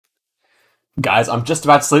Guys, I'm just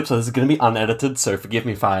about to sleep, so this is going to be unedited, so forgive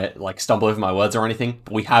me if I, stumble over my words or anything,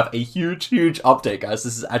 but we have a huge, huge update, guys.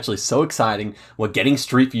 This is actually so exciting. We're getting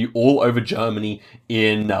Street View all over Germany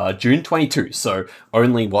in June 22, so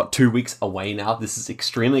only, 2 weeks away now. This is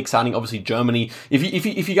extremely exciting. Obviously, Germany,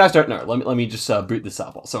 if you guys don't know, let me just boot this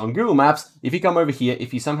up. So on Google Maps, if you come over here,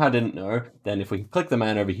 if you somehow didn't know, then if we click the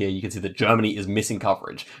man over here, you can see that Germany is missing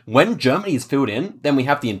coverage. When Germany is filled in, then we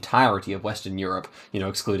have the entirety of Western Europe,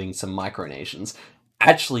 excluding some micronations.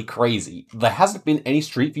 Actually crazy. There hasn't been any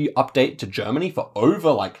Street View update to Germany for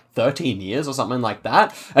over 13 years or something like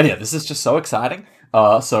that. And yeah, this is just so exciting.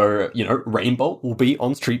 So, Rainbow will be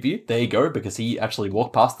on Street View. There you go, because he actually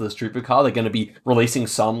walked past the Street View car. They're going to be releasing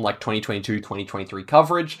some 2022, 2023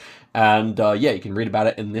 coverage. And yeah, you can read about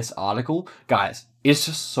it in this article. Guys, it's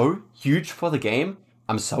just so huge for the game.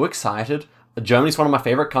 I'm so excited. Germany's one of my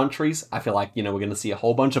favorite countries. I feel like, we're going to see a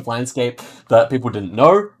whole bunch of landscape that people didn't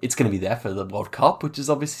know. It's going to be there for the World Cup, which is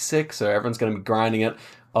obviously sick, so everyone's going to be grinding it.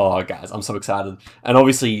 Oh, guys, I'm so excited. And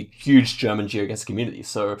obviously, huge German GeoGuessr community.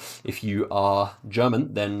 So if you are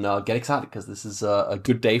German, then get excited, because this is a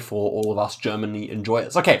good day for all of us Germany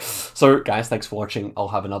enjoyers. Okay, so guys, thanks for watching. I'll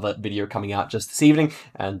have another video coming out just this evening.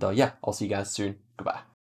 And yeah, I'll see you guys soon. Goodbye.